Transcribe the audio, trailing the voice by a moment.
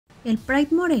El Pride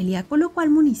Morelia colocó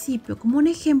al municipio como un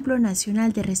ejemplo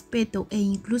nacional de respeto e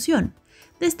inclusión,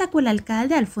 destacó el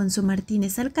alcalde Alfonso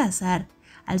Martínez Alcázar,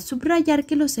 al subrayar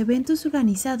que los eventos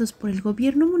organizados por el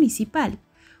Gobierno Municipal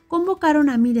convocaron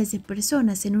a miles de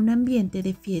personas en un ambiente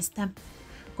de fiesta.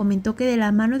 Comentó que de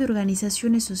la mano de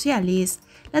organizaciones sociales,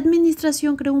 la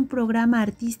Administración creó un programa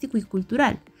artístico y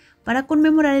cultural para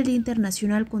conmemorar el Día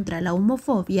Internacional contra la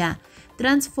homofobia,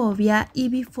 transfobia y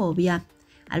bifobia.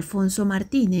 Alfonso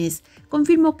Martínez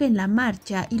confirmó que en la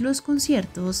marcha y los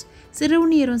conciertos se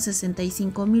reunieron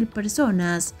 65,000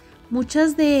 personas,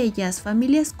 muchas de ellas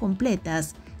familias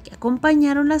completas que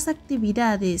acompañaron las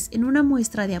actividades en una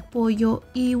muestra de apoyo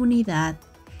y unidad,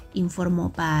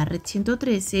 informó para Red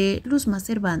 113 Luzma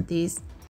Cervantes.